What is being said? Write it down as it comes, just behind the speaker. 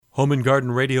Home and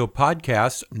Garden Radio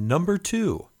Podcast number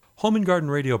 2. Home and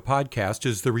Garden Radio Podcast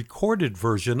is the recorded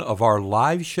version of our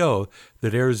live show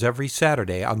that airs every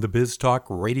Saturday on the Biz Talk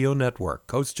Radio Network,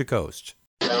 coast to coast.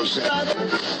 Do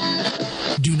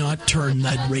not turn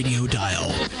that radio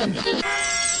dial.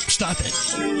 Stop it.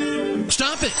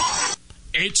 Stop it.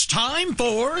 It's time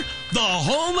for the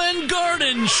Home and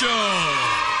Garden Show.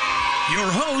 Your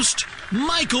host,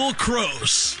 Michael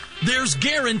Crose. There's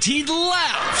guaranteed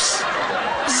laughs,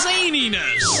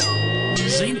 zaniness.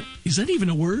 Is that even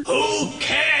a word? Who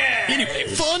cares? Anyway,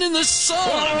 fun in the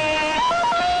sun.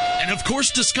 And of course,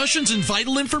 discussions and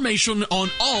vital information on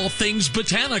all things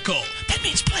botanical. That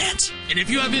means plants. And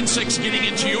if you have insects getting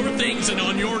into your things and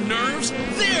on your nerves,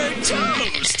 they're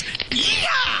toast. Yeah!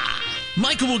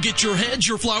 Michael will get your hedge,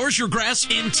 your flowers, your grass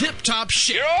in tip-top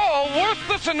shape. You're all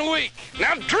worthless and weak.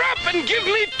 Now drop and give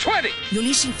me 20. You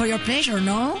listen for your pleasure,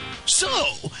 no? So,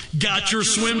 got your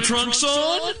swim trunks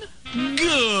on?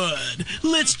 Good.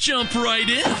 Let's jump right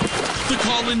in. The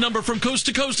call-in number from coast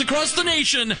to coast across the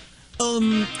nation.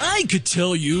 I could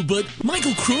tell you, but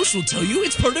Michael Crose will tell you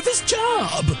it's part of his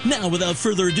job. Now, without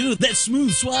further ado, that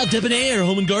smooth, suave, debonair,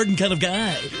 home and garden kind of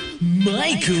guy,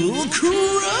 Michael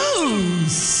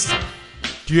Crose.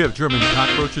 Do you have German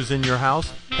cockroaches in your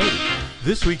house? Hey,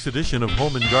 this week's edition of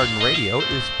Home and Garden Radio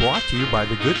is brought to you by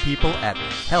the good people at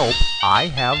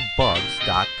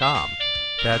helpihavebugs.com.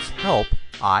 That's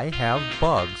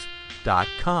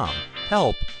helpihavebugs.com.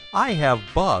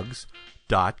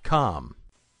 helpihavebugs.com.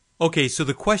 Okay, so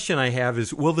the question I have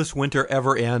is, will this winter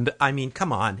ever end? I mean,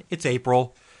 come on, it's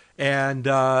April. And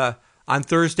on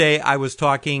Thursday, I was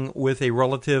talking with a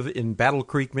relative in Battle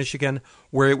Creek, Michigan,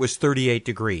 where it was 38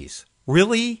 degrees.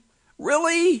 Really?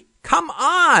 Really? Come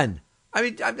on! I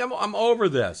mean, I'm over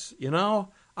this, you know?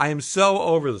 I am so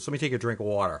over this. Let me take a drink of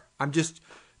water. I'm just,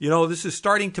 this is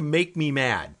starting to make me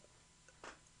mad.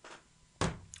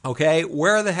 Okay?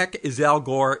 Where the heck is Al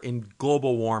Gore in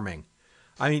global warming?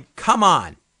 I mean, come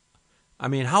on. I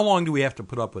mean, how long do we have to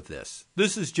put up with this?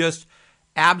 This is just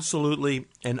absolutely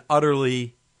and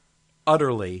utterly,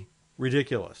 utterly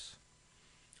ridiculous.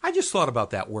 I just thought about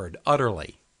that word,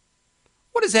 utterly.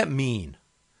 What does that mean?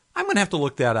 I'm going to have to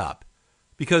look that up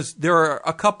because there are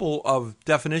a couple of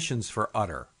definitions for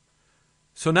utter.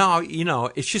 So now,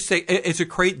 it's just it's a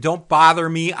crate. Don't bother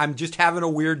me. I'm just having a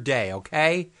weird day,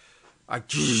 okay?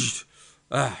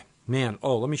 Man.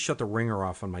 Oh, let me shut the ringer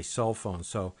off on my cell phone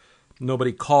so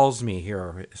nobody calls me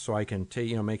here so I can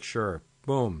make sure.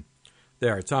 Boom.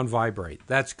 There, it's on vibrate.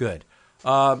 That's good.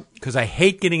 Because I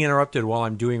hate getting interrupted while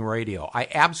I'm doing radio. I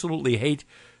absolutely hate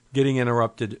getting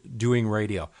interrupted doing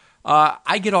radio.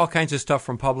 I get all kinds of stuff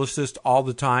from publicists all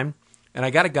the time. And I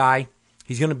got a guy,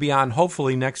 he's going to be on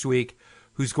hopefully next week,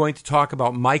 who's going to talk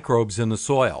about microbes in the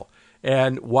soil.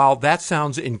 And while that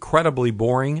sounds incredibly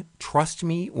boring, trust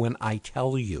me when I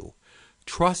tell you.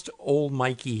 Trust old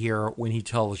Mikey here when he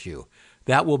tells you.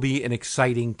 That will be an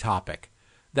exciting topic.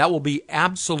 That will be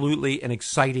absolutely an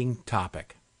exciting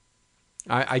topic.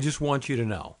 I just want you to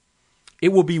know.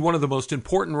 It will be one of the most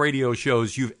important radio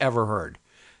shows you've ever heard.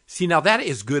 See, now that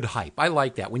is good hype. I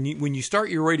like that. When you start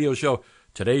your radio show,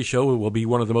 today's show will be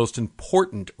one of the most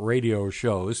important radio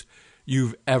shows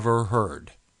you've ever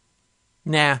heard.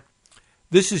 Nah,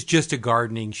 this is just a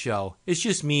gardening show. It's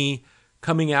just me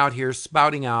coming out here,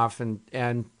 spouting off,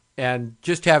 and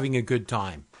just having a good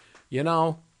time.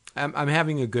 I'm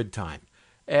having a good time.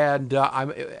 And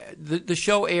the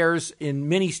show airs in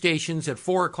many stations at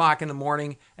 4 o'clock in the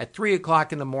morning, at 3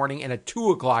 o'clock in the morning, and at 2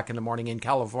 o'clock in the morning in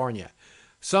California.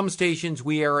 Some stations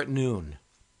we air at noon.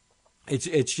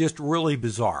 It's just really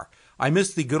bizarre. I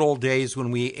miss the good old days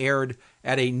when we aired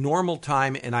at a normal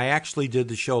time, and I actually did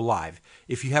the show live.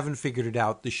 If you haven't figured it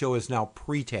out, the show is now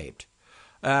pre-taped.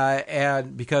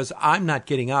 And because I'm not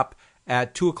getting up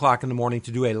at 2 o'clock in the morning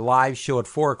to do a live show at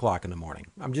 4 o'clock in the morning.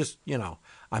 I'm just,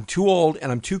 I'm too old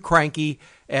and I'm too cranky,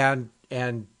 and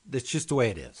it's just the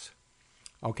way it is.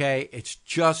 Okay? It's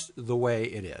just the way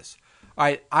it is. All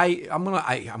right, I'm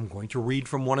going to read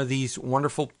from one of these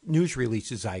wonderful news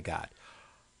releases I got.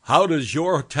 How does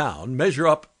your town measure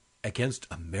up against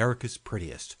America's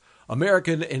prettiest?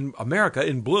 America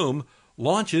in Bloom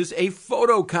launches a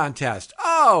photo contest.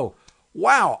 Oh,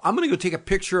 wow! I'm going to go take a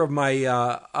picture of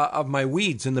my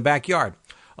weeds in the backyard.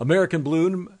 America in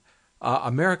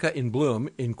Bloom,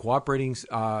 in cooperating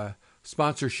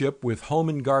sponsorship with Home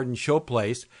and Garden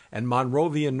Showplace and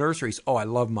Monrovian Nurseries. Oh, I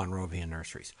love Monrovian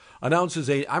Nurseries. Announces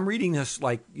I'm reading this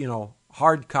like,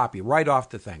 hard copy right off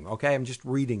the thing. Okay, I'm just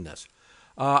reading this.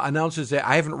 Announces that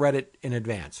I haven't read it in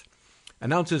advance.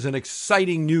 Announces an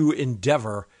exciting new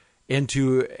endeavor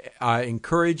into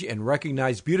encourage and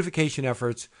recognize beautification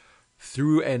efforts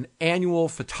through an annual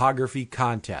photography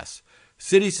contest.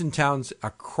 Cities and towns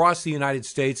across the United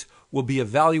States will be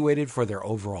evaluated for their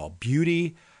overall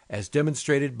beauty, as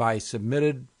demonstrated by a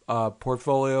submitted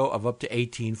portfolio of up to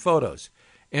 18 photos.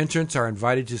 Entrants are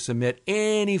invited to submit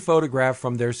any photograph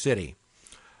from their city.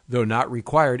 Though not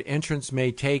required, entrants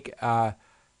may take a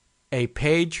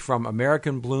page from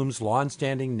American Bloom's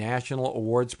longstanding national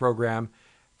awards program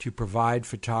to provide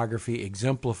photography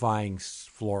exemplifying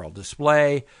floral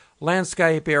display,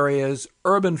 landscape areas,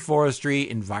 urban forestry,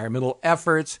 environmental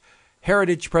efforts,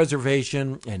 heritage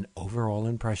preservation, and overall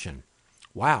impression.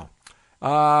 Wow.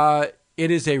 It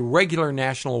is a regular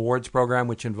national awards program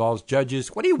which involves judges.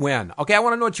 What do you win? Okay, I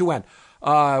want to know what you win.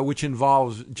 Which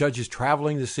involves judges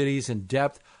traveling the cities in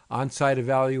depth, on-site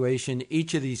evaluation.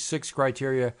 Each of these 6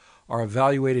 criteria are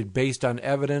evaluated based on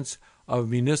evidence of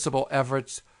municipal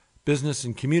efforts, business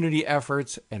and community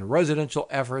efforts, and residential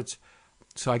efforts.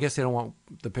 So I guess they don't want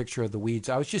the picture of the weeds.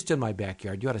 I was just in my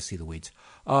backyard. You ought to see the weeds.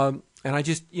 And I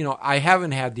just, I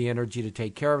haven't had the energy to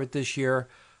take care of it this year.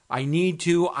 I need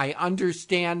to. I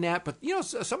understand that. But,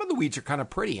 some of the weeds are kind of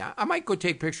pretty. I might go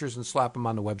take pictures and slap them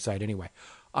on the website anyway.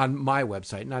 On my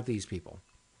website, not these people.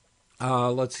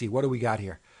 Let's see. What do we got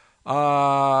here?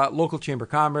 Local Chamber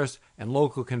of Commerce and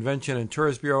local Convention and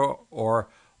Tourist Bureau or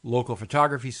local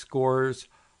photography stores,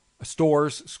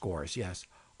 yes.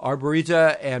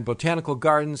 Arboreta and botanical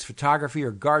gardens, photography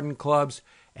or garden clubs,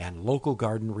 and local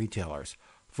garden retailers.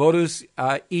 Photos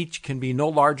each can be no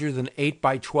larger than 8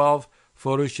 by 12.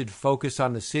 Photos should focus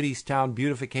on the city's town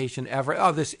beautification effort.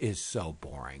 Oh, this is so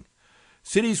boring.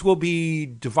 Cities will be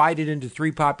divided into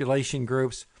 3 population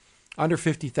groups: under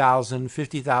 50,000,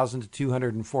 50,000 to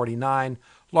 249,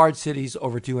 large cities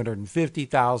over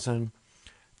 250,000.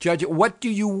 Judge, what do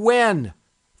you win?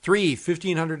 3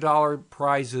 $1,500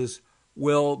 prizes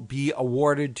will be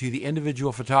awarded to the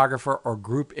individual photographer or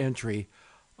group entry,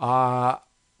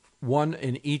 one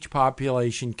in each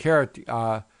population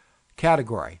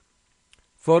category.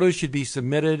 Photos should be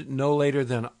submitted no later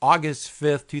than August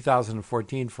 5th,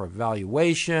 2014 for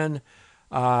evaluation.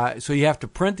 So you have to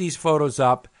print these photos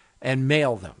up and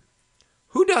mail them.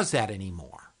 Who does that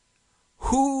anymore?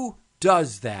 Who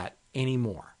does that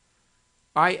anymore?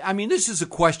 I mean, this is a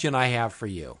question I have for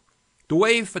you. The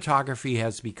way photography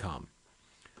has become.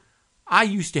 I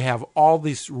used to have all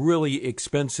this really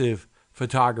expensive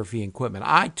photography equipment.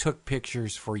 I took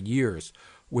pictures for years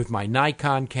with my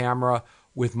Nikon camera,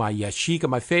 with my Yashica.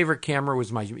 My favorite camera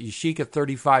was my Yashica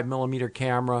 35 millimeter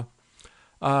camera.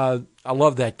 I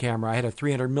love that camera. I had a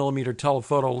 300 millimeter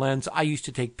telephoto lens. I used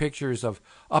to take pictures of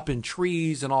up in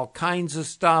trees and all kinds of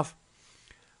stuff.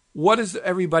 What is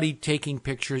everybody taking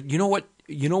pictures? You know what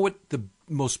the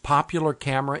most popular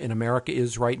camera in America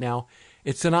is right now?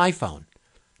 It's an iPhone.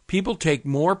 People take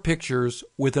more pictures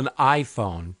with an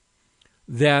iPhone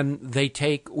than they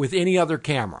take with any other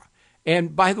camera.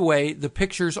 And by the way, the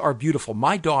pictures are beautiful.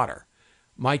 My daughter,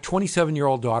 my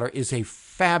 27-year-old daughter, is a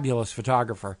fabulous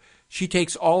photographer. She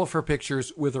takes all of her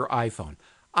pictures with her iPhone.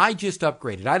 I just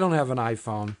upgraded. I don't have an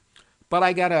iPhone, but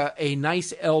I got a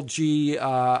nice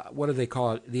LG, what do they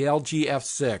call it? The LG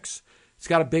F6. It's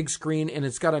got a big screen and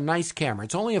it's got a nice camera.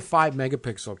 It's only a 5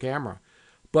 megapixel camera.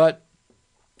 But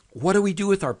what do we do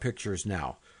with our pictures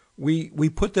now? We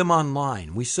put them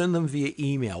online. We send them via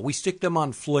email. We stick them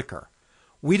on Flickr.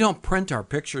 We don't print our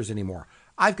pictures anymore.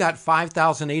 I've got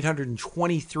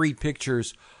 5,823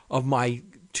 pictures of my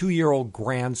 2-year-old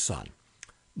grandson.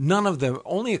 None of them,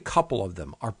 only a couple of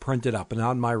them are printed up and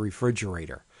on my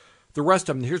refrigerator. The rest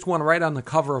of them, here's one right on the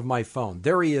cover of my phone.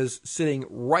 There he is sitting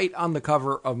right on the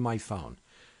cover of my phone.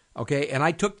 Okay, and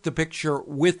I took the picture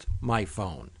with my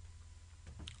phone.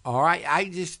 All right,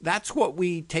 that's what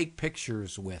we take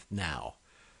pictures with now.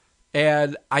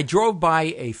 And I drove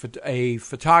by a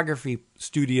photography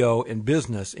studio and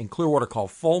business in Clearwater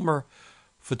called Fulmer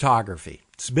Photography.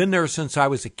 It's been there since I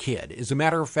was a kid. As a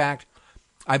matter of fact,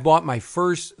 I bought my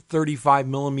first 35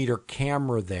 millimeter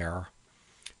camera there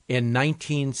in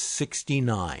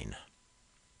 1969.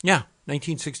 Yeah,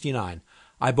 1969.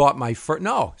 I bought my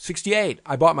 68.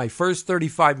 I bought my first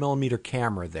 35 millimeter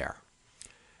camera there.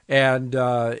 And,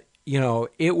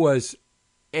 it was,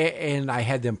 and I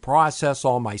had them process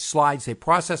all my slides. They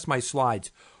processed my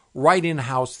slides right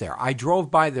in-house there. I drove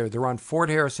by there. They're on Fort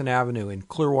Harrison Avenue in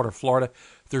Clearwater, Florida.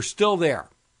 They're still there.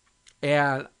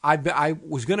 And I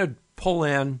was going to pull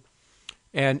in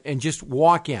and just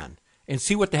walk in and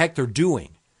see what the heck they're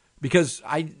doing. Because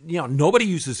nobody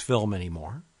uses film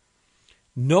anymore.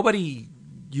 Nobody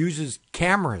uses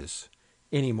cameras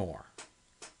anymore.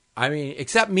 I mean,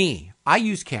 except me. I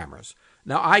use cameras.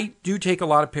 Now, I do take a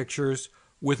lot of pictures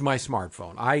with my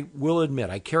smartphone. I will admit,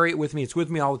 I carry it with me. It's with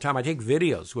me all the time. I take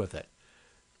videos with it.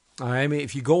 I mean,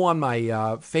 if you go on my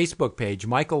Facebook page,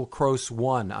 Michael Crose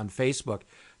 1 on Facebook,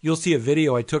 you'll see a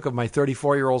video I took of my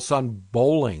 34-year-old son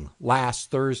bowling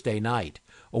last Thursday night,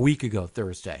 a week ago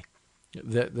Thursday,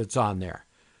 that's on there.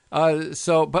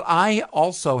 But I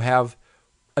also have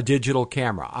a digital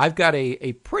camera. I've got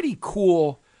a pretty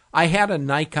cool, I had a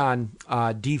Nikon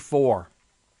D4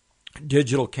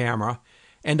 digital camera,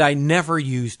 and I never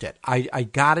used it. I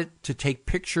got it to take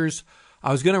pictures.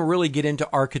 I was going to really get into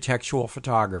architectural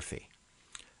photography.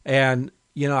 And,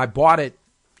 I bought it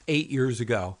 8 years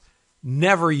ago,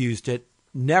 never used it,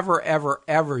 never, ever,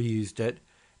 ever used it,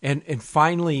 and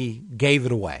finally gave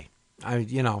it away.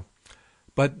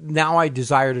 But now I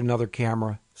desired another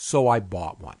camera, so I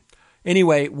bought one.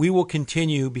 Anyway, we will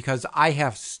continue because I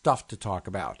have stuff to talk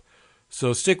about.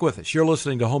 So stick with us. You're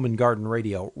listening to Home and Garden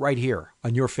Radio right here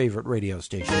on your favorite radio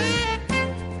station.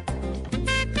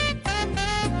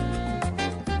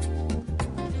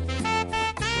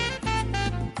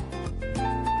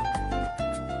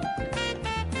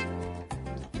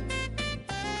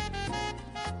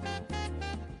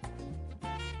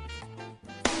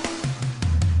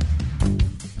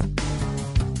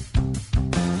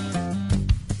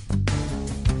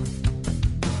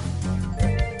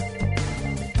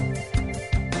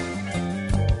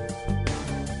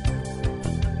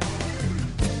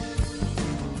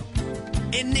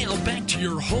 And now back to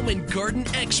your home and garden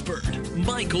expert,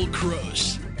 Michael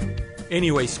Crose.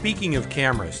 Anyway, speaking of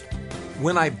cameras,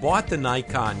 when I bought the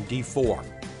Nikon D4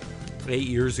 8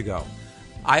 years ago,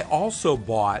 I also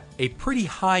bought a pretty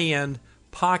high-end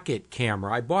pocket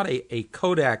camera. I bought a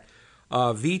Kodak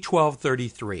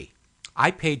V1233.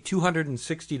 I paid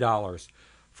 $260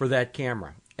 for that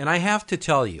camera. And I have to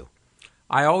tell you,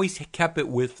 I always kept it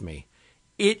with me.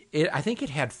 I think it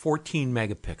had 14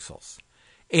 megapixels.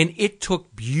 And it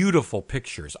took beautiful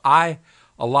pictures. A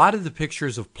lot of the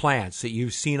pictures of plants that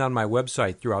you've seen on my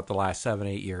website throughout the last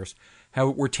 7-8 years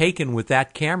were taken with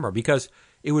that camera because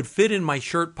it would fit in my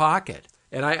shirt pocket.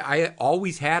 And I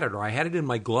always had it, or I had it in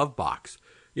my glove box.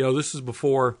 This is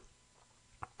before,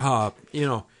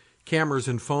 cameras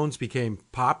and phones became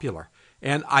popular.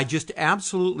 And I just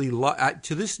absolutely love,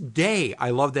 to this day,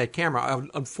 I love that camera.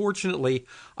 Unfortunately,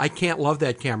 I can't love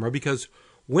that camera because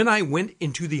when I went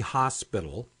into the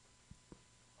hospital,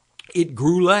 it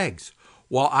grew legs.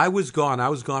 While I was gone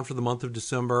for the month of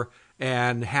December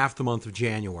and half the month of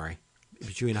January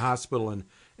between hospital and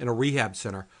a rehab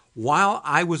center. While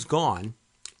I was gone,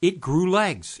 it grew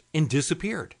legs and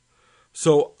disappeared.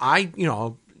 So I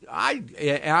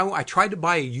tried to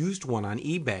buy a used one on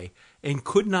eBay and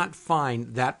could not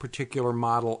find that particular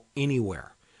model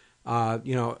anywhere.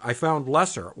 I found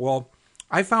lesser. Well,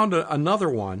 I found another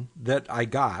one that I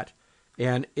got,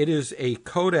 and it is a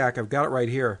Kodak. I've got it right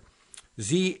here,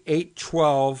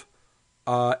 Z812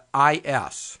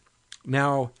 IS.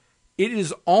 Now, it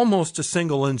is almost a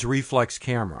single lens reflex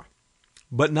camera,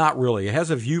 but not really. It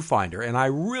has a viewfinder, and I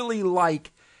really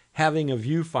like having a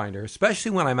viewfinder,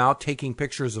 especially when I'm out taking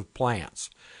pictures of plants.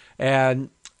 And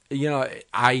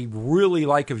I really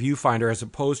like a viewfinder as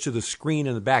opposed to the screen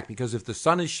in the back, because if the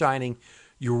sun is shining,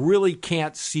 you really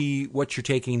can't see what you're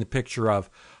taking the picture of.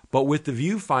 But with the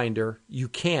viewfinder, you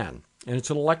can. And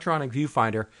it's an electronic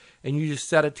viewfinder, and you just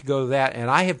set it to go to that. And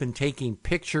I have been taking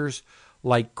pictures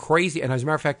like crazy. And as a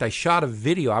matter of fact, I shot a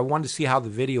video. I wanted to see how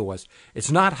the video was. It's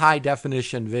not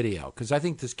high-definition video, because I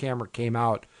think this camera came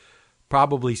out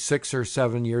probably 6 or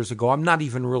 7 years ago. I'm not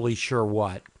even really sure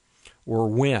what or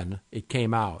when it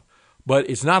came out. But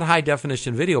it's not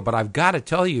high-definition video. But I've got to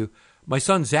tell you, my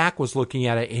son Zach was looking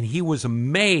at it, and he was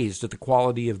amazed at the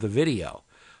quality of the video.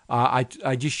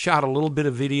 I just shot a little bit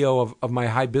of video of my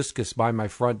hibiscus by my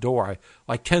front door,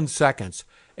 like 10 seconds,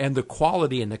 and the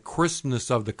quality and the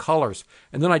crispness of the colors.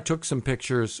 And then I took some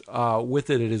pictures with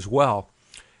it as well.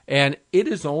 And it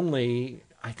is only,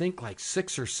 I think, like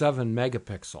 6 or 7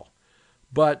 megapixel.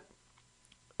 But,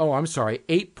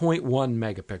 8.1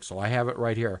 megapixel. I have it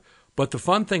right here. But the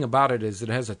fun thing about it is it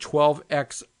has a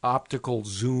 12x optical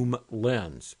zoom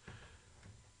lens.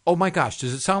 Oh my gosh,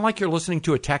 does it sound like you're listening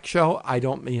to a tech show? I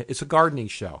don't mean it. It's a gardening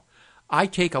show. I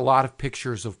take a lot of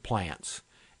pictures of plants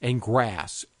and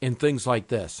grass and things like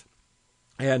this.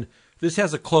 And this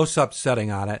has a close-up setting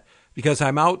on it because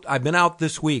I've been out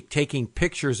this week taking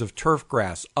pictures of turf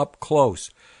grass up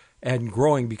close and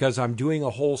growing, because I'm doing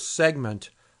a whole segment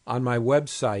on my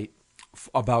website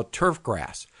about turf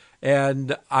grass.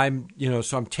 And I'm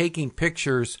taking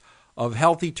pictures of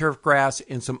healthy turf grass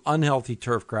and some unhealthy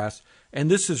turf grass. And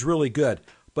this is really good.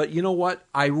 But you know what?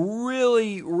 I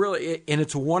really, and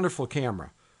it's a wonderful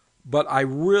camera. but I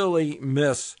really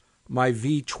miss my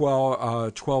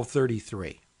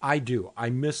V1233. I do. I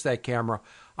miss that camera.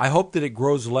 I hope that it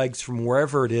grows legs from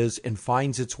wherever it is and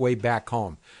finds its way back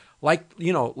home. Like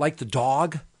the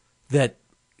dog that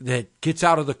gets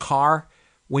out of the car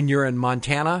when you're in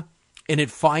Montana and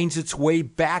it finds its way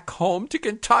back home to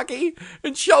Kentucky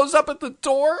and shows up at the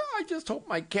door. I just hope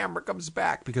my camera comes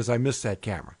back because I miss that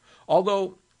camera.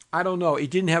 Although, I don't know,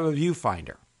 it didn't have a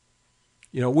viewfinder,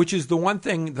 which is the one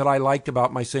thing that I liked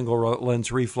about my single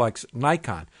lens reflex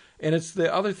Nikon. And it's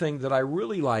the other thing that I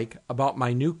really like about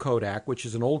my new Kodak, which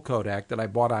is an old Kodak that I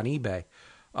bought on eBay,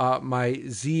 my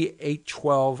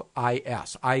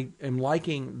Z812IS. I am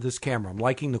liking this camera. I'm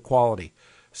liking the quality.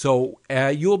 So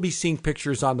you'll be seeing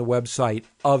pictures on the website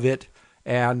of it.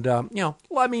 And,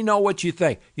 let me know what you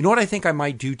think. You know what I think I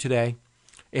might do today?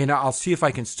 And I'll see if I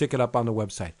can stick it up on the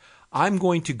website. I'm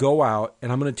going to go out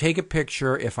and I'm going to take a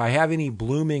picture. If I have any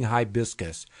blooming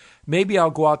hibiscus, maybe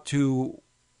I'll go out to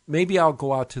the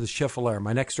Schiffelera,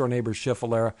 my next door neighbor's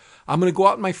Schiffelera. I'm going to go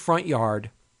out in my front yard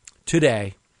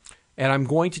today, and I'm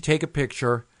going to take a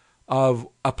picture of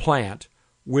a plant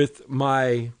with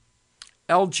my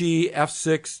LG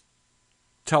F6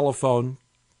 telephone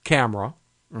camera,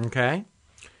 okay?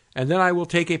 And then I will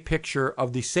take a picture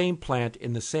of the same plant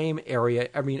in the same area,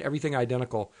 everything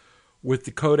identical, with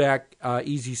the Kodak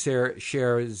EasyShare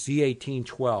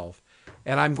Z1812.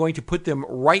 And I'm going to put them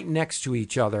right next to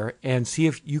each other and see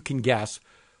if you can guess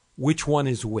which one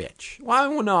is which.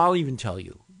 Well, no, I'll even tell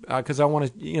you because I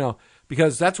want to,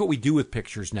 because that's what we do with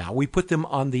pictures now. We put them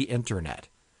on the internet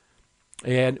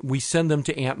and we send them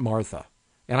to Aunt Martha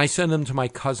and I send them to my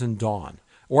cousin Dawn,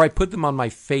 or I put them on my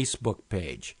Facebook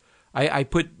page. I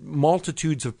put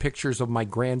multitudes of pictures of my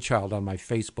grandchild on my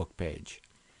Facebook page,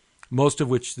 most of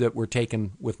which that were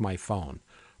taken with my phone.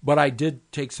 But I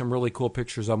did take some really cool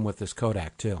pictures of them with this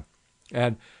Kodak, too.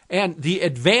 And the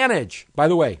advantage, by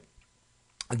the way,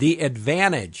 the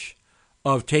advantage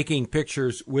of taking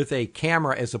pictures with a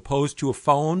camera as opposed to a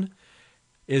phone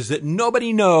is that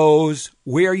nobody knows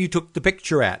where you took the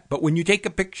picture at. But when you take a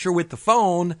picture with the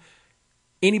phone,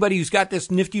 anybody who's got this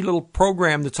nifty little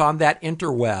program that's on that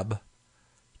interweb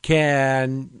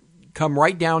can come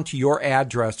right down to your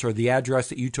address or the address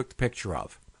that you took the picture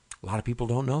of. A lot of people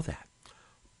don't know that.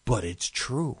 But it's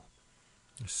true.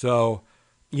 So,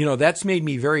 that's made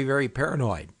me very, very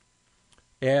paranoid.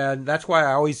 And that's why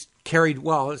I always carried,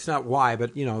 well, it's not why,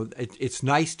 but, it's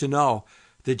nice to know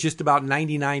that just about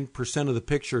 99% of the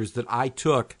pictures that I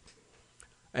took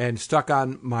and stuck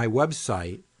on my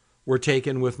website were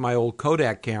taken with my old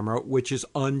Kodak camera, which is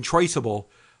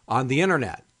untraceable on the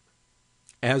internet,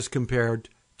 as compared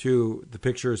to the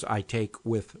pictures I take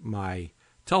with my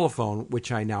telephone,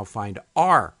 which I now find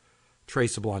are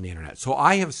traceable on the internet. So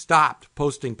I have stopped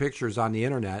posting pictures on the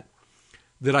internet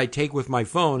that I take with my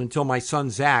phone until my son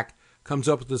Zach comes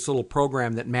up with this little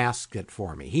program that masks it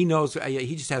for me. He knows,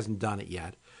 he just hasn't done it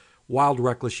yet. Wild,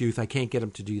 reckless youth, I can't get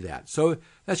him to do that. So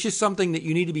that's just something that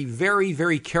you need to be very,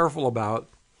 very careful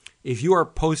about if you are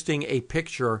posting a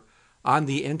picture on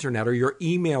the internet or you're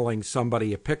emailing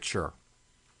somebody a picture.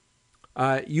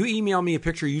 You email me a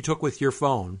picture you took with your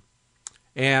phone,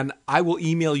 and I will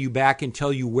email you back and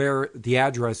tell you where the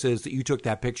address is that you took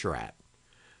that picture at.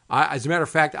 As a matter of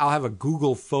fact, I'll have a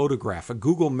Google photograph, a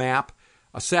Google map,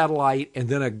 a satellite, and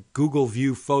then a Google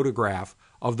View photograph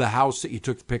of the house that you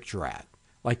took the picture at,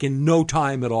 like in no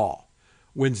time at all.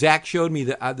 When Zach showed me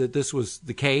that this was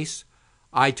the case,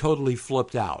 I totally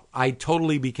flipped out. I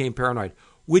totally became paranoid,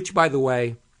 which, by the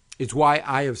way, is why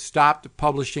I have stopped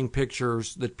publishing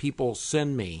pictures that people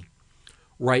send me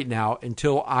right now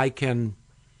until I can,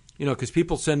 because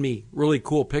people send me really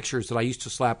cool pictures that I used to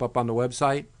slap up on the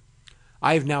website.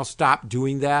 I have now stopped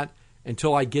doing that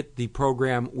until I get the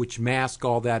program which masks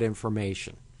all that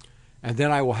information. And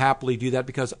then I will happily do that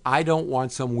because I don't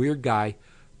want some weird guy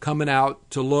coming out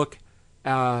to look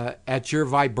at your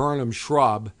viburnum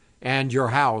shrub and your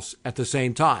house at the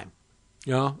same time.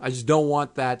 I just don't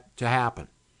want that to happen.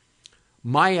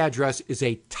 My address is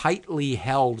a tightly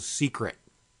held secret.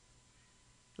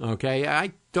 Okay,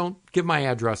 I don't give my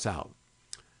address out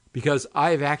because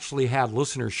I've actually had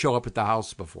listeners show up at the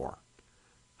house before.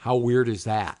 How weird is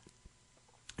that?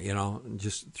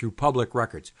 Just through public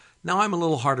records. Now, I'm a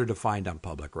little harder to find on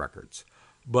public records,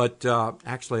 but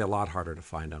actually a lot harder to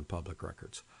find on public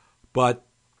records. But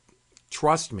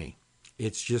trust me,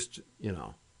 it's just,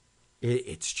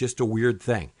 it's just a weird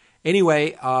thing.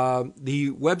 Anyway,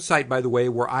 the website, by the way,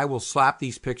 where I will slap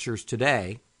these pictures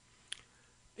today,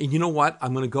 and you know what?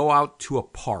 I'm going to go out to a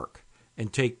park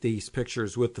and take these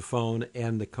pictures with the phone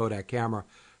and the Kodak camera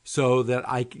so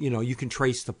that you can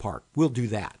trace the park. We'll do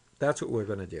that. That's what we're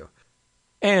going to do.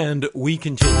 And we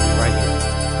continue right here.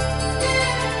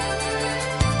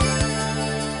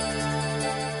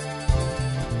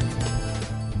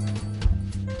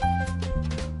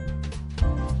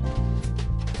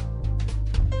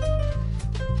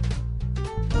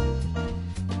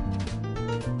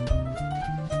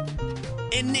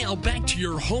 And now back to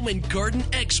your home and garden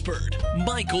expert,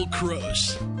 Michael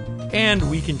Crose.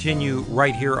 And we continue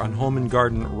right here on Home and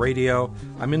Garden Radio.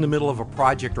 I'm in the middle of a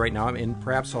project right now, and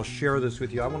perhaps I'll share this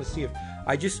with you. I want to see if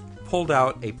I just pulled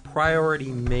out a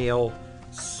Priority Mail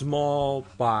small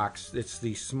box. It's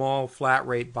the small flat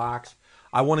rate box.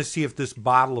 I want to see if this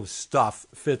bottle of stuff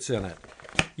fits in it.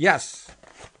 Yes,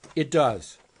 it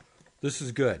does. This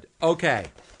is good. Okay,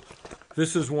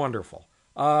 this is wonderful.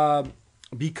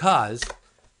 Because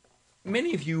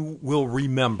many of you will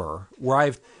remember where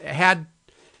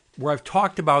I've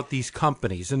talked about these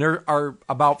companies, and there are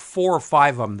about 4 or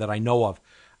 5 of them that I know of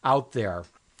out there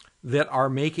that are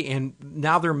making, and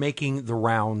now they're making the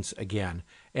rounds again.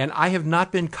 And I have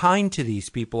not been kind to these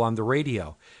people on the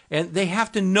radio. And they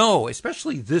have to know,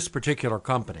 especially this particular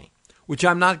company, which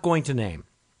I'm not going to name,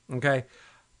 okay?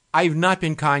 I've not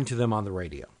been kind to them on the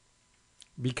radio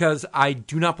because I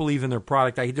do not believe in their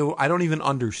product. I don't even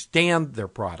understand their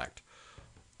product,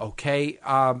 okay?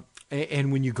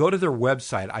 And when you go to their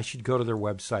website, I should go to their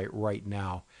website right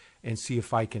now and see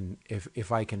if I can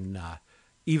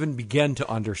even begin to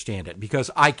understand it,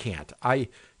 because I can't. And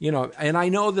I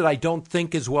know that I don't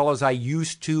think as well as I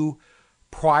used to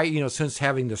prior, since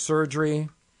having the surgery.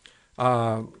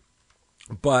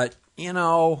 But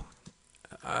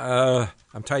I'm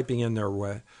typing in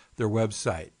their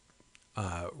website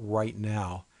right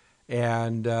now,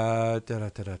 and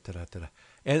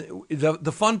And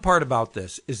the fun part about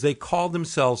this is they call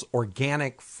themselves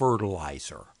organic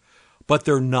fertilizer, but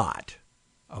they're not.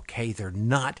 Okay, they're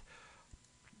not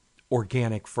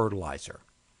organic fertilizer.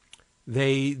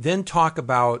 They then talk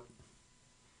about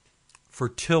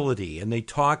fertility, and they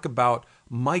talk about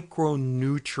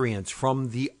micronutrients from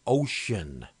the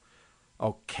ocean,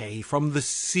 okay, from the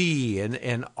sea,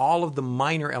 and all of the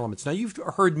minor elements. Now, you've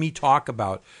heard me talk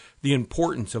about the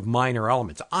importance of minor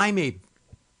elements. I'm a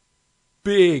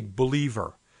big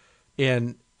believer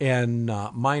in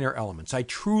minor elements. I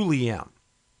truly am.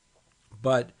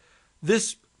 But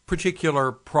this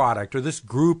particular product, or this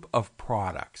group of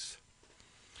products,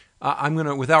 I'm going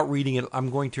to, without reading it,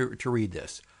 I'm going to read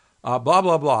this. Blah,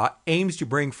 blah, blah, aims to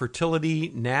bring fertility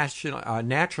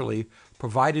naturally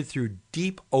provided through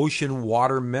deep ocean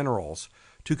water minerals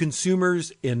to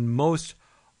consumers in most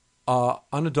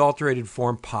unadulterated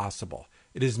form possible.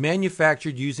 It is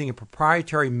manufactured using a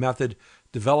proprietary method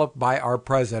developed by our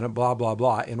president, blah, blah,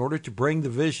 blah, in order to bring the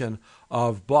vision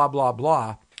of blah, blah,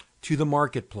 blah to the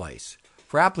marketplace.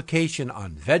 For application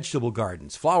on vegetable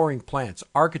gardens, flowering plants,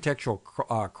 architectural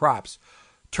crops,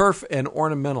 turf and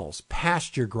ornamentals,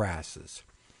 pasture grasses.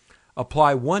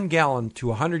 Apply 1 gallon to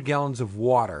 100 gallons of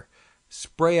water.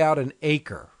 Spray out an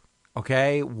acre.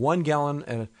 Okay, 1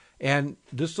 gallon. And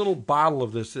this little bottle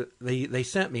of this, they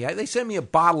sent me. They sent me a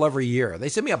bottle every year. They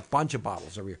sent me a bunch of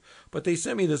bottles every year. But they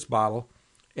sent me this bottle,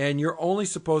 and you're only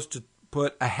supposed to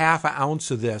put a half an ounce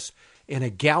of this in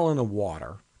a gallon of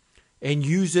water and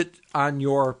use it on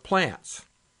your plants.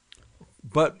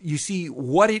 But you see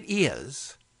what it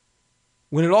is.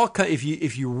 When it all,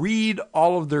 if you read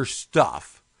all of their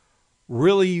stuff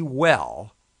really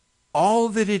well, all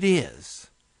that it is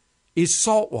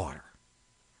salt water.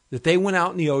 That they went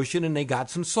out in the ocean and they got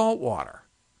some salt water.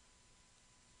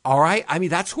 All right? I mean,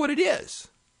 that's what it is.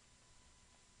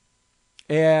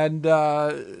 And,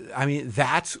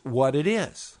 that's what it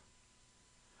is.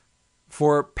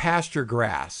 For pasture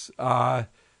grass,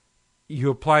 you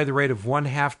apply the rate of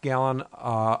 1/2 gallon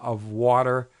of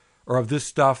water, or of this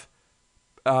stuff,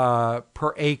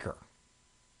 per acre.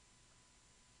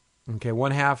 Okay,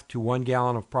 1/2 to 1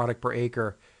 gallon of product per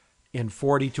acre in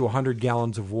 40 to 100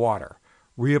 gallons of water.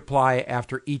 Reapply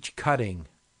after each cutting.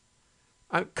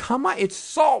 Come on, it's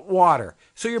salt water.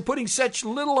 So you're putting such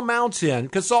little amounts in,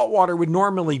 because salt water would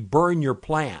normally burn your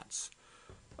plants.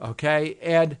 Okay,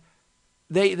 and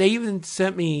they even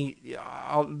sent me,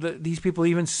 these people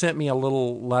even sent me a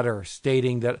little letter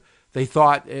stating that they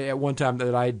thought at one time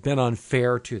that I had been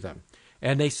unfair to them.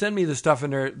 And they send me the stuff,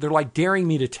 and they're like daring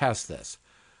me to test this.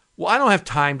 Well, I don't have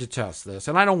time to test this,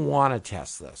 and I don't want to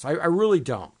test this. I really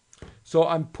don't. So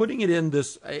I'm putting it in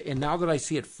this, and now that I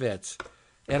see it fits,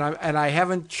 and I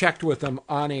haven't checked with them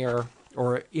on air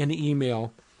or in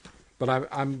email, but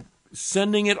I'm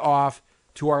sending it off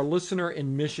to our listener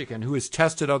in Michigan who has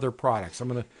tested other products. I'm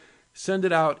going to send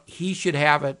it out. He should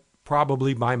have it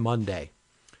probably by Monday.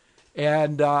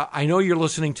 And I know you're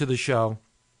listening to the show,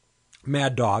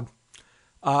 Mad Dog.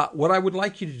 What I would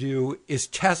like you to do is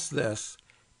test this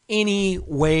any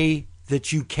way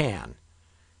that you can.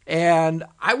 And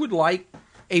I would like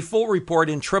a full report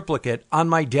in triplicate on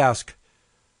my desk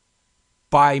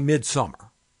by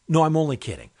midsummer. No, I'm only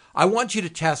kidding. I want you to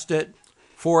test it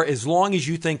for as long as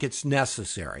you think it's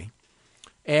necessary.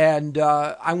 And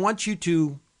I want you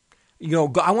to,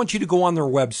 I want you to go on their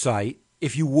website,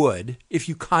 if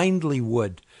you kindly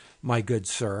would, my good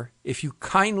sir, if you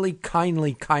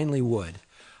kindly would.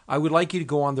 I would like you to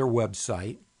go on their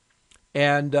website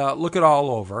and look it all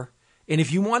over. And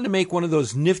if you want to make one of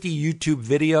those nifty YouTube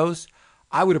videos,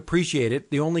 I would appreciate it.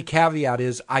 The only caveat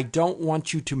is I don't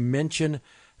want you to mention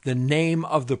the name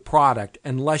of the product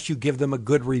unless you give them a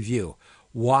good review.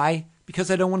 Why? Because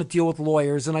I don't want to deal with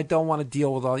lawyers and I don't want to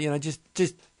deal with all,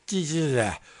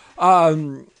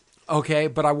 okay,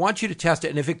 but I want you to test it.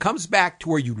 And if it comes back to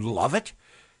where you love it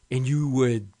and you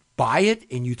would buy it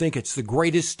and you think it's the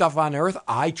greatest stuff on earth,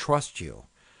 I trust you.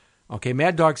 Okay,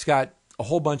 Mad Dog's got a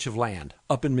whole bunch of land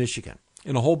up in Michigan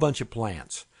and a whole bunch of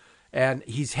plants. And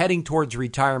he's heading towards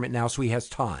retirement now, so he has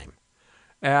time.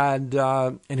 And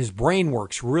his brain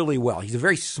works really well. He's a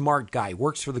very smart guy. He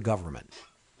works for the government.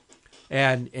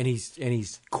 And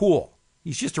he's cool.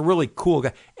 He's just a really cool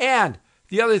guy. And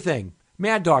the other thing,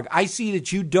 Mad Dog, I see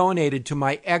that you donated to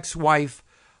my ex-wife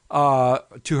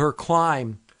to her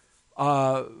climb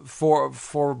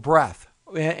for breath.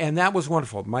 And that was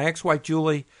wonderful. My ex-wife,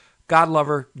 Julie, God love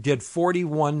her, did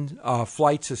 41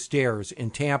 flights of stairs in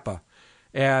Tampa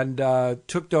and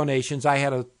took donations. I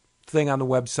had a thing on the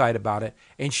website about it.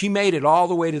 And she made it all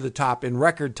the way to the top in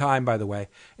record time, by the way.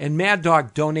 And Mad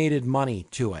Dog donated money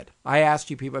to it. I asked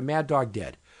you people, Mad Dog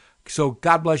did. So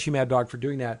God bless you, Mad Dog, for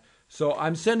doing that. So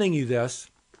I'm sending you this.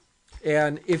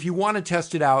 And if you want to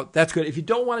test it out, that's good. If you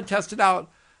don't want to test it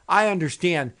out, I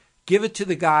understand. Give it to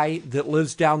the guy that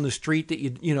lives down the street that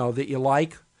you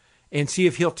like and see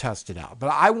if he'll test it out. But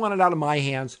I want it out of my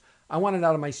hands. I want it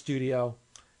out of my studio.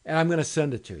 And I'm going to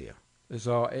send it to you.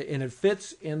 So, and it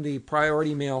fits in the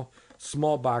priority mail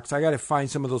small box. I got to find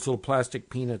some of those little plastic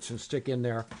peanuts and stick in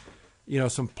there,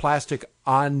 some plastic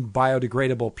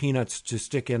unbiodegradable peanuts to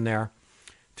stick in there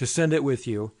to send it with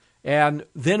you. And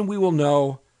then we will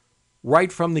know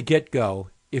right from the get-go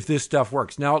if this stuff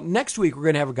works. Now, next week we're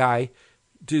going to have a guy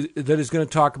that is going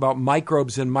to talk about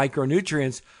microbes and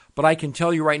micronutrients, but I can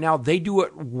tell you right now, they do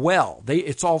it well.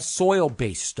 It's all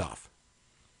soil-based stuff.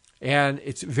 And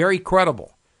it's very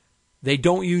credible. They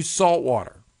don't use salt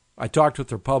water. I talked with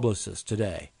their publicist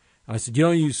today. And I said, you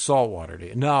don't use salt water, do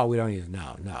you? No, we don't use,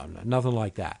 no, nothing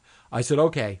like that. I said,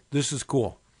 okay, this is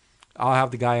cool. I'll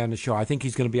have the guy on the show. I think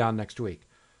he's going to be on next week.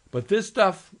 But this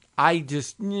stuff, I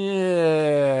just, no.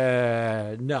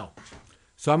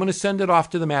 So I'm going to send it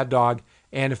off to the Mad Dog.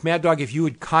 And if Mad Dog, if you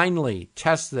would kindly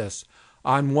test this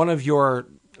on one of your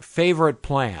favorite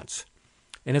plants,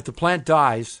 and if the plant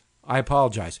dies, I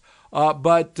apologize.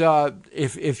 But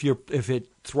if it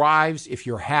thrives, if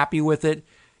you're happy with it,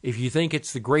 if you think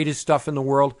it's the greatest stuff in the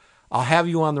world, I'll have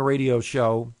you on the radio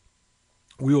show.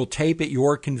 We will tape at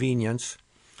your convenience,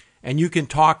 and you can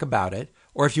talk about it.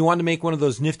 Or if you want to make one of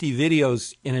those nifty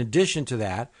videos in addition to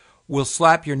that, we'll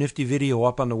slap your nifty video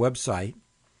up on the website.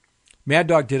 Mad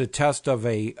Dog did a test of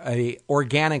a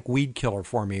organic weed killer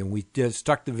for me, and we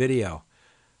stuck the video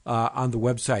on the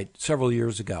website several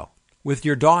years ago with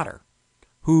your daughter,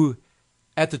 who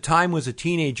at the time was a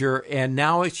teenager, and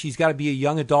now she's got to be a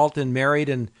young adult and married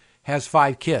and has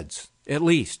 5 kids, at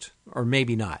least, or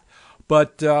maybe not.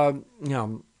 But,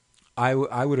 I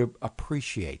would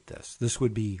appreciate this. This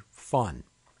would be fun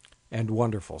and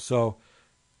wonderful. So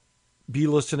be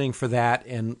listening for that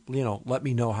and, let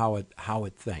me know how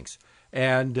it thinks.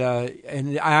 And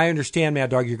I understand,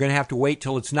 Mad Dog, you're going to have to wait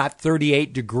till it's not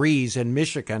 38 degrees in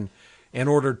Michigan in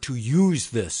order to use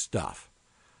this stuff.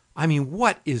 I mean,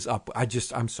 what is up?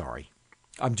 I'm sorry.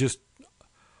 I'm just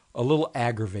a little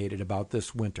aggravated about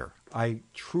this winter. I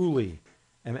truly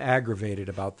am aggravated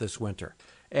about this winter.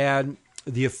 And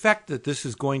the effect that this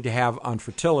is going to have on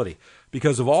fertility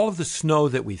because of all of the snow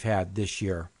that we've had this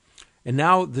year. And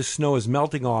now the snow is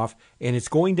melting off and it's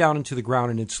going down into the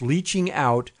ground and it's leaching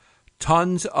out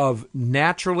tons of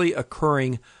naturally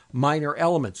occurring minor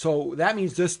elements. So that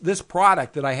means this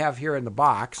product that I have here in the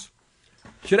box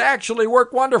should actually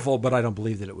work wonderful, but I don't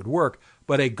believe that it would work.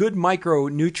 But a good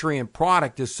micronutrient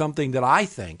product is something that I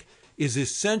think is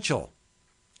essential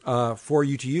for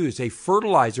you to use. A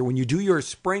fertilizer, when you do your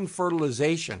spring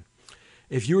fertilization,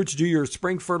 if you were to do your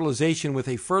spring fertilization with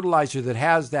a fertilizer that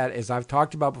has that, as I've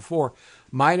talked about before,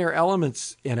 minor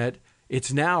elements in it,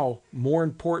 it's now more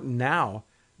important now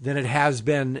than it has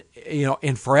been,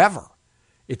 in forever.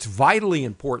 It's vitally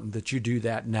important that you do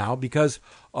that now because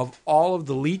of all of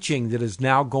the leaching that is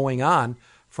now going on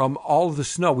from all of the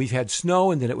snow. We've had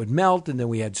snow and then it would melt, and then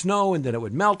we had snow and then it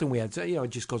would melt, and we had, it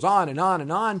just goes on and on and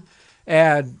on.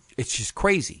 And it's just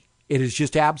crazy. It is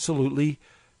just absolutely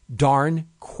darn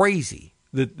crazy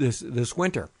this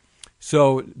winter.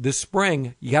 So this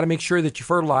spring, you got to make sure that you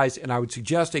fertilize, and I would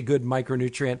suggest a good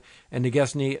micronutrient. And the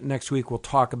guest next week will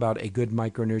talk about a good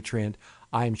micronutrient,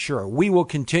 I'm sure. We will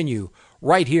continue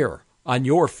right here on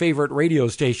your favorite radio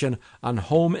station on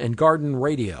Home and Garden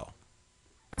Radio.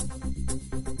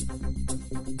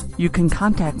 You can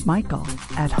contact Michael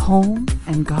at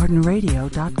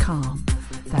homeandgardenradio.com.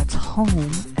 That's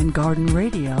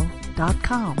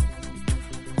homeandgardenradio.com.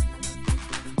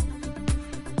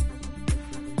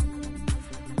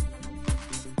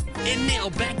 And now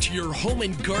back to your home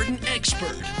and garden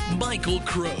expert, Michael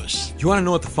Crose. Do you want to know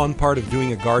what the fun part of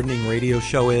doing a gardening radio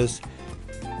show is?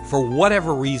 For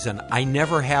whatever reason, I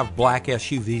never have black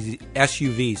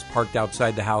SUVs parked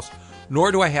outside the house,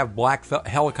 nor do I have black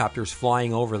helicopters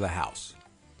flying over the house.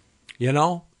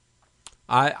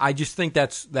 I just think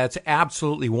that's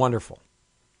absolutely wonderful.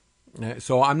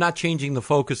 So I'm not changing the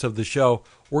focus of the show.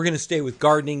 We're going to stay with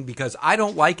gardening because I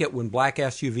don't like it when black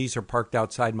SUVs are parked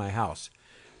outside my house.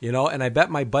 And I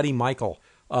bet my buddy Michael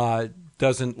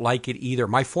doesn't like it either.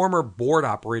 My former board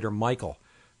operator, Michael,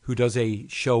 who does a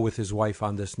show with his wife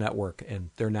on this network,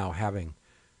 and they're now having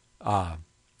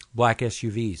black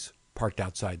SUVs parked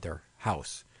outside their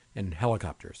house and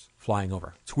helicopters flying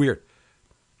over. It's weird.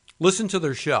 Listen to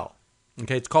their show.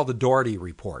 Okay, it's called The Doherty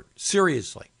Report.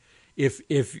 Seriously, if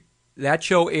that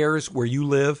show airs where you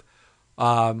live,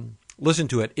 listen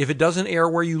to it. If it doesn't air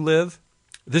where you live,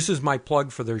 this is my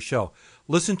plug for their show.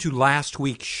 Listen to last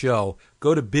week's show.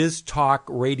 Go to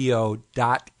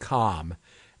biztalkradio.com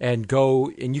and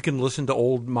you can listen to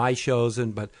old my shows,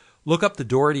 but look up the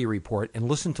Doherty Report and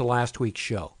listen to last week's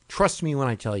show. Trust me when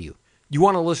I tell you, you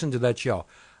want to listen to that show.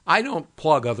 I don't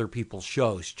plug other people's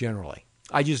shows generally.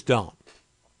 I just don't.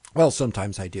 Well,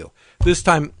 sometimes I do. This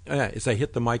time, as I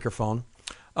hit the microphone,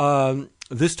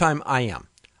 this time I am.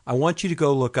 I want you to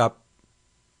go look up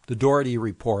the Doherty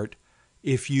Report.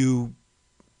 If you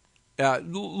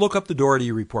look up the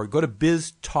Doherty Report, go to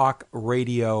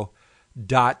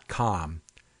biztalkradio.com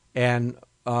and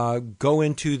go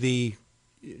into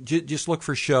just look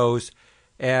for shows,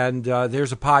 and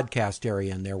there's a podcast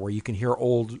area in there where you can hear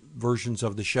old versions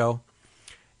of the show,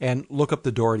 and look up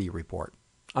the Doherty Report.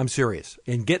 I'm serious.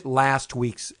 And get last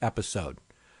week's episode,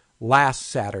 last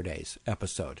Saturday's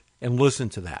episode, and listen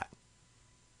to that.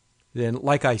 Then,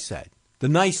 like I said, the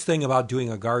nice thing about doing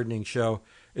a gardening show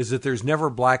is that there's never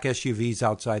black SUVs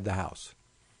outside the house.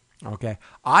 Okay?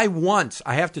 I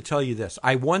have to tell you this,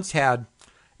 I once had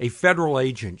a federal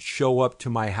agent show up to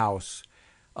my house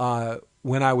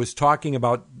when I was talking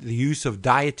about the use of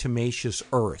diatomaceous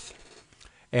earth.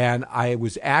 And I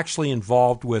was actually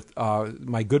involved with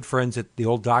my good friends at the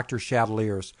old Dr.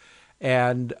 Chadelier's,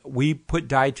 and we put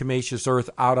diatomaceous earth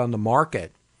out on the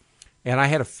market. And I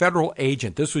had a federal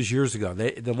agent. This was years ago.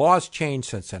 The laws changed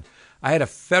since then. I had a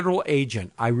federal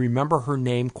agent. I remember her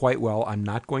name quite well. I'm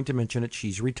not going to mention it.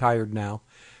 She's retired now.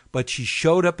 But she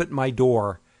showed up at my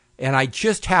door, and I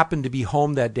just happened to be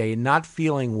home that day and not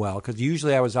feeling well, because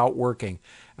usually I was out working.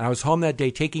 And I was home that day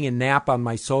taking a nap on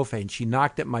my sofa, and she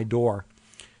knocked at my door.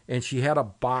 And she had a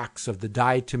box of the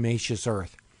diatomaceous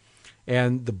earth.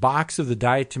 And the box of the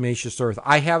diatomaceous earth,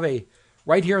 I have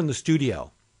right here in the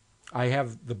studio, I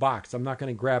have the box. I'm not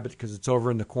going to grab it because it's over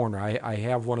in the corner. I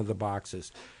have one of the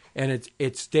boxes. And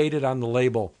it's stated on the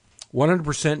label,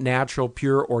 100% natural,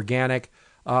 pure, organic,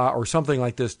 or something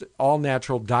like this, all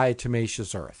natural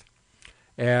diatomaceous earth.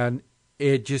 And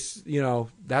it just,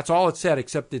 that's all it said,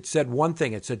 except it said one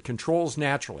thing. It said controls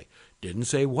naturally. Didn't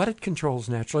say what it controls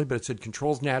naturally, but it said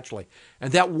controls naturally.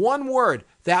 And that one word,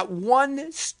 that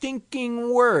one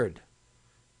stinking word,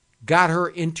 got her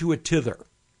into a tither.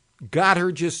 Got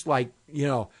her just like,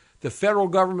 the federal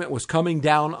government was coming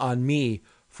down on me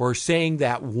for saying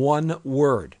that one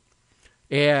word.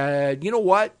 And you know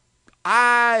what?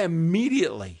 I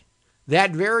immediately,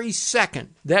 that very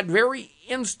second, that very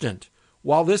instant,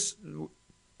 while this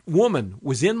woman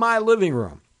was in my living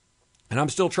room, and I'm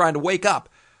still trying to wake up,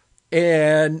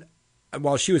 and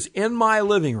while she was in my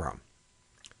living room,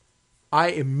 I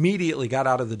immediately got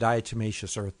out of the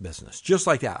diatomaceous earth business. Just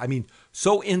like that. I mean,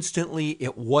 so instantly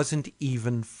it wasn't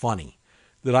even funny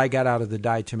that I got out of the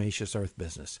diatomaceous earth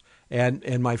business. And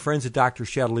my friends at Dr.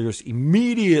 Chadelier's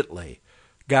immediately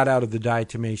got out of the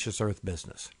diatomaceous earth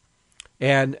business.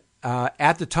 And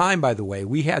at the time, by the way,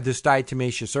 we had this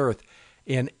diatomaceous earth,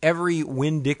 in every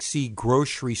Winn-Dixie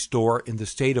grocery store in the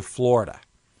state of Florida.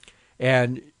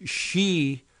 And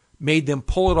she made them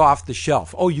pull it off the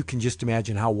shelf. Oh, you can just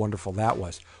imagine how wonderful that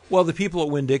was. Well, the people at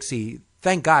Winn-Dixie,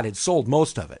 thank God, had sold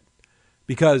most of it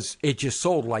because it just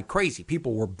sold like crazy.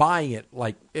 People were buying it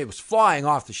like it was flying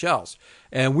off the shelves.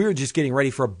 And we were just getting ready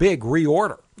for a big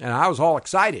reorder. And I was all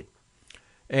excited.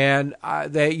 And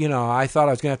I thought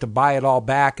I was going to have to buy it all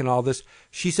back and all this.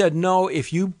 She said, no,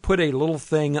 if you put a little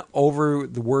thing over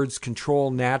the words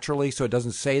control naturally so it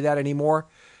doesn't say that anymore,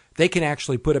 they can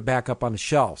actually put it back up on the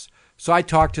shelves. So I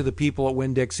talked to the people at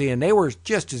Winn-Dixie, and they were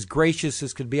just as gracious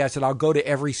as could be. I said, I'll go to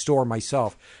every store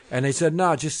myself. And they said,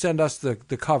 no, just send us the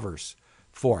covers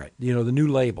for it. The new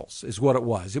labels is what it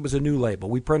was. It was a new label.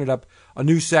 We printed up a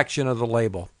new section of the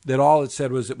label that all it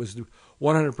said was it was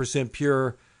 100%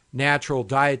 pure, natural,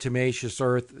 diatomaceous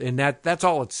earth, and that's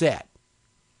all it said.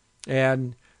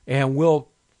 And we'll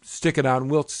stick it on.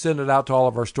 We'll send it out to all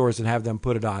of our stores and have them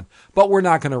put it on. But we're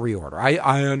not going to reorder.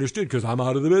 I understood because I'm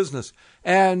out of the business.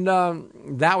 And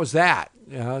that was that.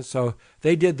 So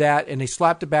they did that, and they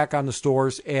slapped it back on the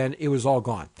stores, and it was all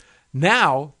gone.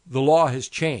 Now the law has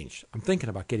changed. I'm thinking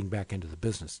about getting back into the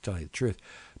business, to tell you the truth,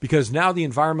 because now the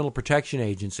Environmental Protection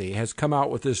Agency has come out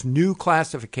with this new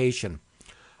classification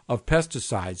of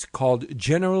pesticides called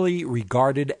generally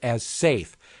regarded as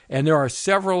safe. And there are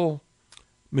several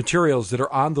materials that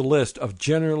are on the list of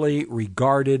generally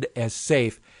regarded as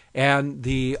safe. And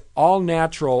the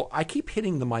all-natural, I keep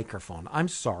hitting the microphone. I'm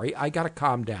sorry. I got to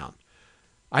calm down.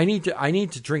 I need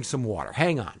to drink some water.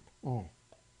 Hang on.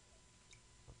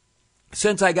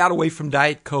 Since I got away from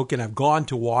Diet Coke and I've gone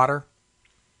to water,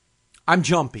 I'm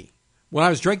jumpy. When I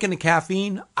was drinking the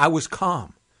caffeine, I was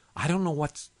calm. I don't know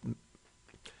what's...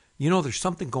 there's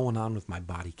something going on with my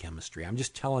body chemistry. I'm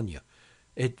just telling you.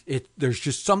 There's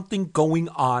just something going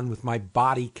on with my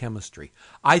body chemistry.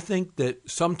 I think that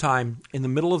sometime in the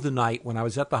middle of the night when I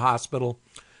was at the hospital,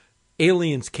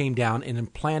 aliens came down and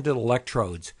implanted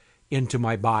electrodes into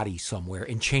my body somewhere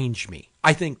and changed me.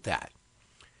 I think that.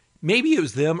 Maybe it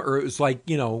was them, or it was like,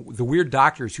 the weird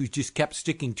doctors who just kept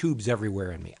sticking tubes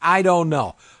everywhere in me. I don't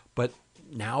know. But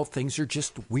now things are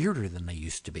just weirder than they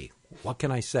used to be. What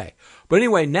can I say? But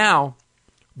anyway, now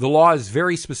the law is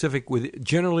very specific with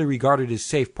generally regarded as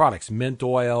safe products. Mint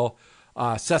oil,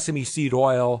 sesame seed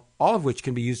oil, all of which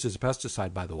can be used as a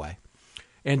pesticide, by the way.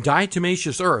 And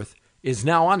diatomaceous earth is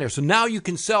now on there. So now you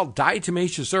can sell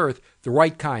diatomaceous earth, the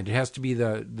right kind. It has to be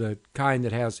the kind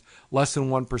that has less than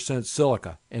 1%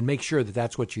 silica, and make sure that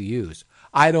that's what you use.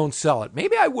 I don't sell it.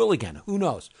 Maybe I will again. Who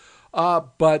knows?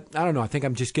 But I don't know. I think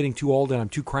I'm just getting too old and I'm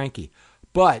too cranky.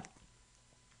 But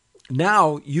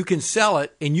now you can sell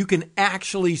it, and you can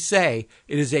actually say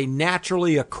it is a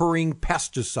naturally occurring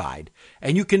pesticide.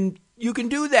 And you can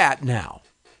do that now,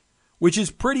 which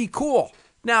is pretty cool.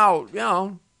 Now,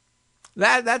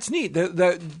 that's neat.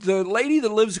 The lady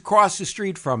that lives across the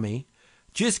street from me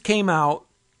just came out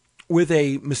with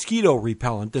a mosquito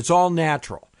repellent that's all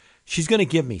natural. She's going to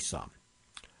give me some.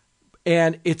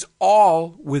 And it's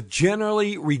all with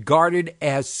generally regarded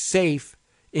as safe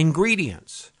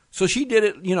ingredients. So she did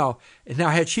it, Now,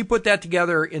 had she put that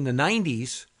together in the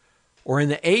 90s or in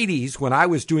the 80s when I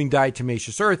was doing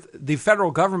diatomaceous earth, the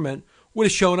federal government would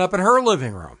have shown up at her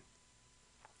living room.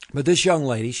 But this young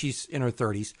lady, she's in her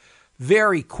 30s,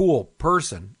 very cool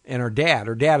person, and her dad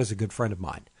is a good friend of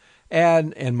mine,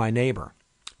 and my neighbor.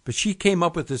 But she came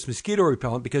up with this mosquito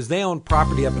repellent because they own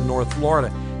property up in North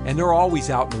Florida, and they're always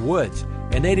out in the woods,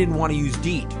 and they didn't want to use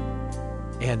DEET.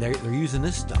 And they're using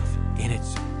this stuff, and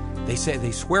they say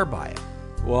they swear by it.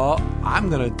 Well, I'm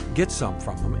going to get some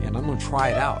from them, and I'm going to try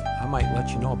it out. I might let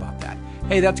you know about that.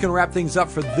 Hey, that's going to wrap things up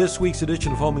for this week's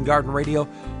edition of Home and Garden Radio.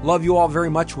 Love you all very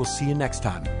much. We'll see you next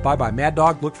time. Bye-bye. Mad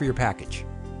Dog, look for your package.